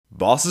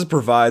Bosses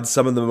provide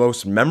some of the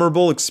most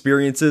memorable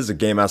experiences a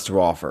game has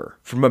to offer,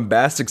 from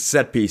bombastic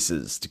set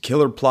pieces to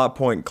killer plot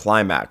point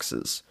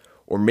climaxes,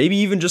 or maybe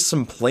even just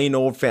some plain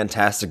old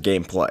fantastic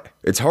gameplay.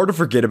 It's hard to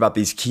forget about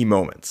these key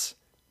moments,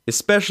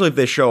 especially if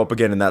they show up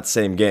again in that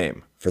same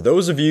game. For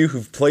those of you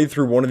who've played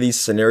through one of these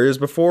scenarios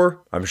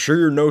before, I'm sure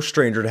you're no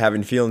stranger to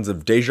having feelings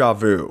of deja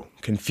vu,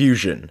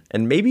 confusion,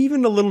 and maybe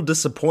even a little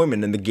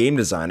disappointment in the game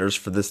designers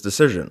for this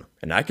decision.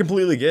 And I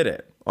completely get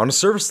it. On a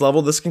surface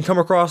level, this can come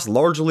across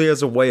largely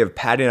as a way of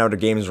padding out a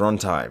game's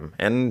runtime,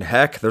 and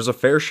heck, there's a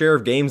fair share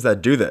of games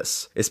that do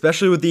this,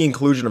 especially with the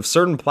inclusion of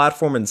certain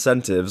platform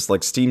incentives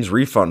like Steam's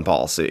refund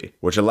policy,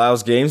 which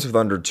allows games with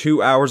under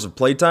 2 hours of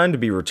playtime to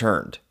be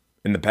returned.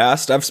 In the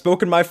past, I've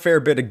spoken my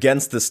fair bit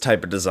against this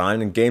type of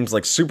design in games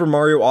like Super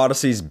Mario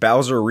Odyssey's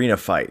Bowser Arena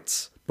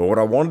fights. But what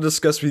I want to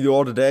discuss with you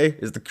all today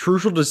is the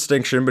crucial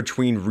distinction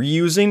between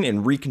reusing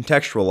and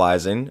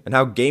recontextualizing, and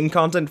how game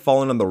content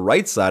falling on the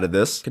right side of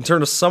this can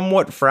turn a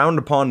somewhat frowned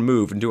upon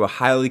move into a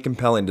highly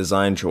compelling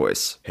design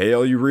choice. Hey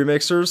all you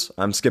remixers,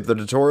 I'm Skip the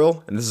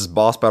Tutorial, and this is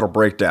Boss Battle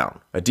Breakdown,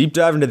 a deep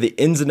dive into the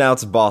ins and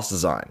outs of boss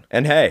design.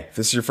 And hey, if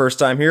this is your first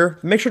time here,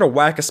 make sure to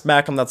whack a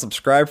smack on that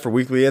subscribe for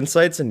weekly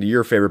insights into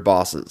your favorite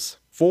bosses.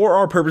 For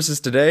our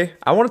purposes today,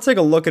 I want to take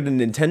a look at a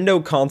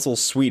Nintendo console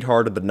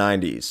sweetheart of the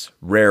 90s,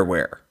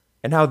 Rareware,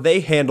 and how they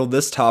handled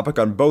this topic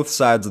on both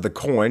sides of the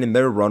coin in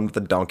their run with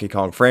the Donkey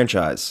Kong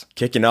franchise.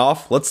 Kicking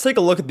off, let's take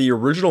a look at the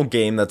original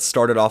game that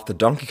started off the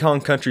Donkey Kong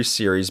Country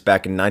series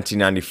back in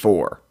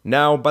 1994.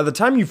 Now, by the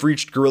time you've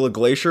reached Gorilla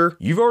Glacier,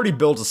 you've already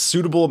built a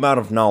suitable amount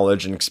of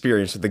knowledge and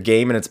experience with the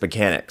game and its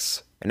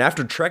mechanics. And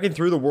after trekking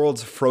through the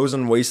world's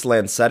frozen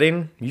wasteland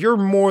setting, you're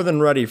more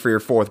than ready for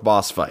your fourth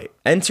boss fight.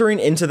 Entering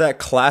into that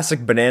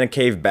classic Banana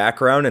Cave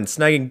background and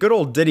snagging good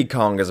old Diddy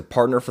Kong as a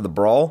partner for the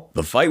brawl,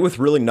 the fight with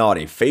Really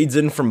Naughty fades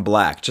in from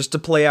black just to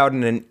play out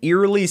in an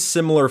eerily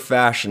similar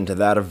fashion to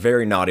that of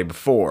Very Naughty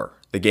before,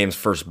 the game's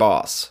first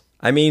boss.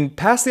 I mean,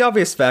 past the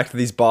obvious fact that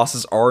these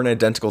bosses are an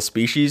identical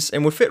species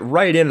and would fit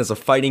right in as a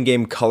fighting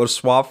game color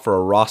swap for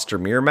a roster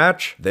mirror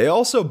match, they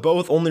also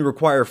both only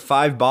require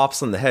 5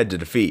 bops on the head to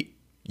defeat,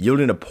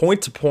 yielding a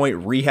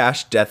point-to-point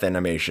rehashed death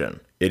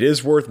animation. It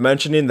is worth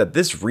mentioning that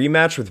this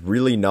rematch with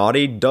Really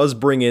Naughty does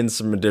bring in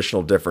some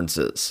additional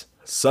differences,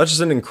 such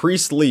as an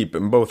increased leap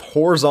in both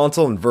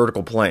horizontal and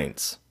vertical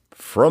planes.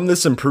 From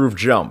this improved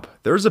jump,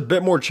 there's a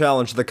bit more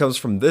challenge that comes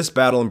from this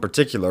battle in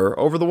particular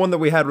over the one that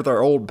we had with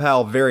our old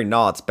pal Very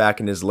Knots back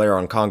in his lair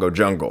on Congo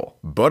Jungle.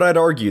 But I'd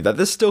argue that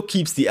this still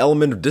keeps the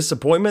element of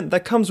disappointment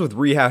that comes with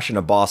rehashing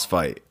a boss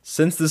fight,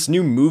 since this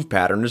new move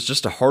pattern is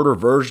just a harder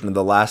version of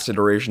the last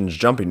iteration's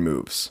jumping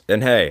moves.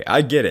 And hey,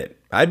 I get it.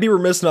 I'd be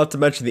remiss not to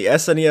mention the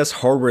SNES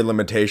hardware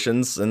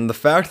limitations, and the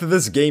fact that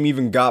this game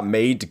even got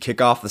made to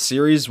kick off the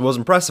series was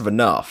impressive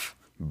enough.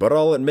 But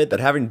I'll admit that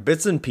having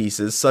bits and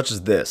pieces such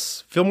as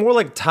this feel more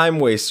like time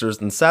wasters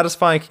than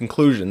satisfying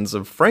conclusions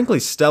of frankly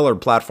stellar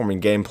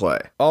platforming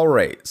gameplay.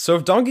 Alright, so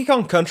if Donkey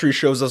Kong Country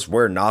shows us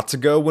where not to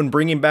go when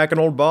bringing back an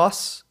old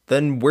boss,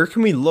 then where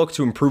can we look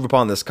to improve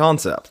upon this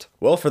concept?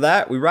 Well, for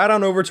that, we ride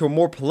on over to a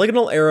more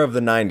polygonal era of the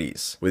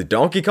 90s, with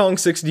Donkey Kong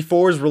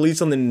 64's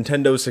release on the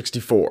Nintendo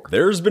 64.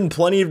 There's been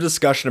plenty of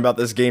discussion about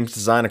this game's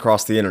design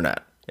across the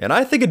internet, and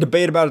I think a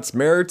debate about its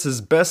merits is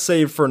best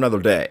saved for another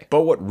day.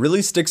 But what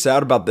really sticks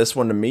out about this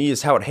one to me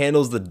is how it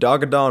handles the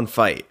Dogadon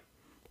fight.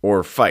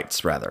 Or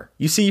fights, rather.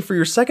 You see, for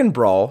your second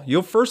brawl,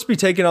 you'll first be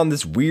taking on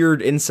this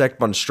weird insect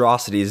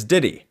monstrosity as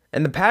Diddy,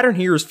 and the pattern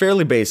here is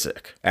fairly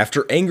basic.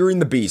 After angering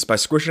the beast by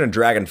squishing a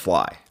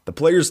dragonfly, the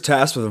player's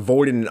tasked with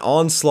avoiding an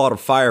onslaught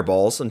of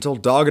fireballs until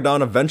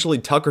Dogadon eventually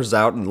tuckers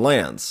out and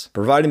lands,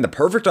 providing the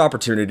perfect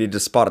opportunity to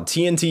spot a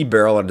TNT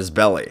barrel at his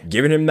belly,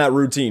 giving him that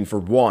routine for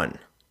 1,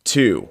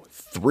 2,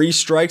 3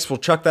 strikes will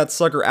chuck that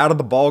sucker out of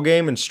the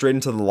ballgame and straight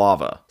into the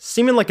lava,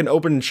 seeming like an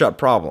open and shut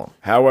problem.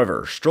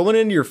 However, strolling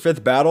into your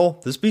 5th battle,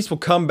 this beast will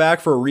come back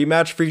for a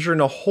rematch featuring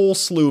a whole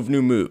slew of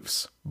new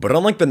moves. But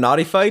unlike the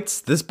Naughty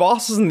fights, this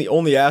boss isn't the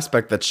only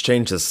aspect that's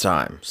changed this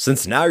time,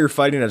 since now you're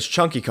fighting as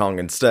Chunky Kong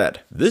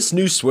instead. This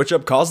new switch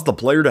up causes the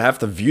player to have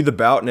to view the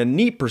bout in a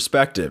neat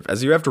perspective,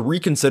 as you have to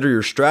reconsider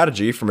your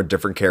strategy from a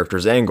different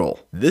character's angle.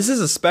 This is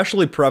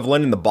especially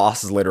prevalent in the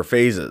boss's later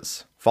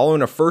phases.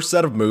 Following a first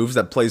set of moves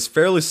that plays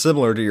fairly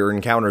similar to your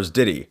encounter's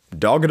Diddy,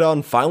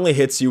 Dogadon finally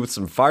hits you with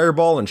some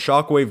fireball and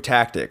shockwave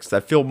tactics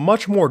that feel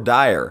much more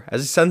dire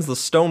as he sends the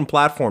stone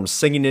platform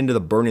singing into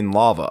the burning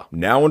lava.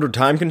 Now under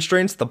time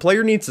constraints, the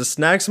player needs to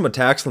snag some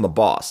attacks from the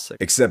boss,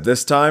 except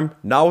this time,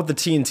 not with the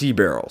TNT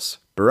barrels,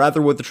 but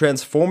rather with the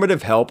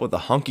transformative help of the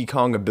Hunky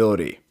Kong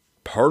ability.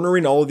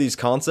 Partnering all of these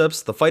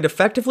concepts, the fight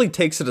effectively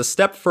takes it a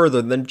step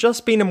further than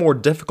just being a more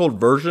difficult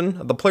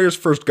version of the player's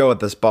first go at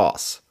this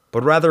boss,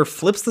 but rather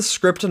flips the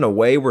script in a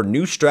way where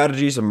new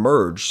strategies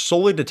emerge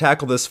solely to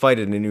tackle this fight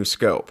in a new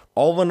scope.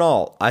 All in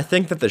all, I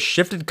think that the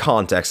shifted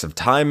context of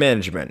time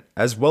management,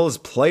 as well as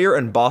player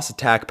and boss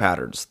attack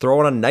patterns, throw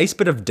on a nice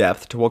bit of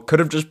depth to what could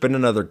have just been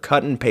another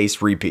cut and paste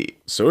repeat.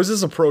 So is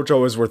this approach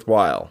always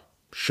worthwhile?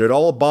 Should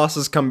all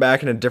bosses come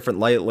back in a different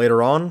light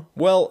later on?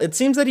 Well, it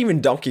seems that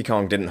even Donkey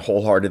Kong didn't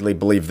wholeheartedly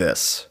believe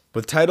this.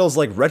 with titles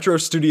like Retro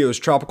Studios'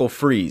 Tropical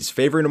Freeze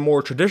favoring a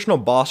more traditional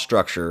boss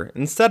structure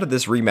instead of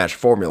this rematch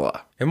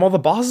formula. And while the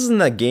bosses in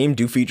that game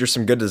do feature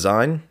some good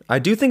design, I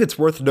do think it's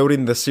worth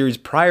noting the series'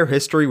 prior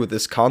history with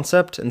this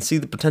concept and see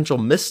the potential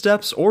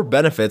missteps or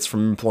benefits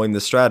from employing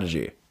this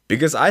strategy.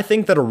 Because I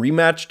think that a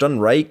rematch done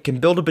right can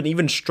build up an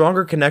even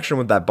stronger connection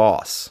with that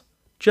boss,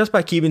 just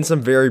by keeping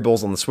some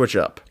variables on the switch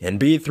up, and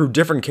be it through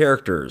different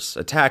characters,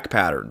 attack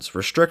patterns,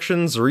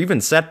 restrictions, or even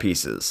set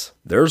pieces.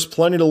 There's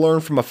plenty to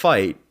learn from a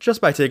fight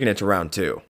just by taking it to round 2.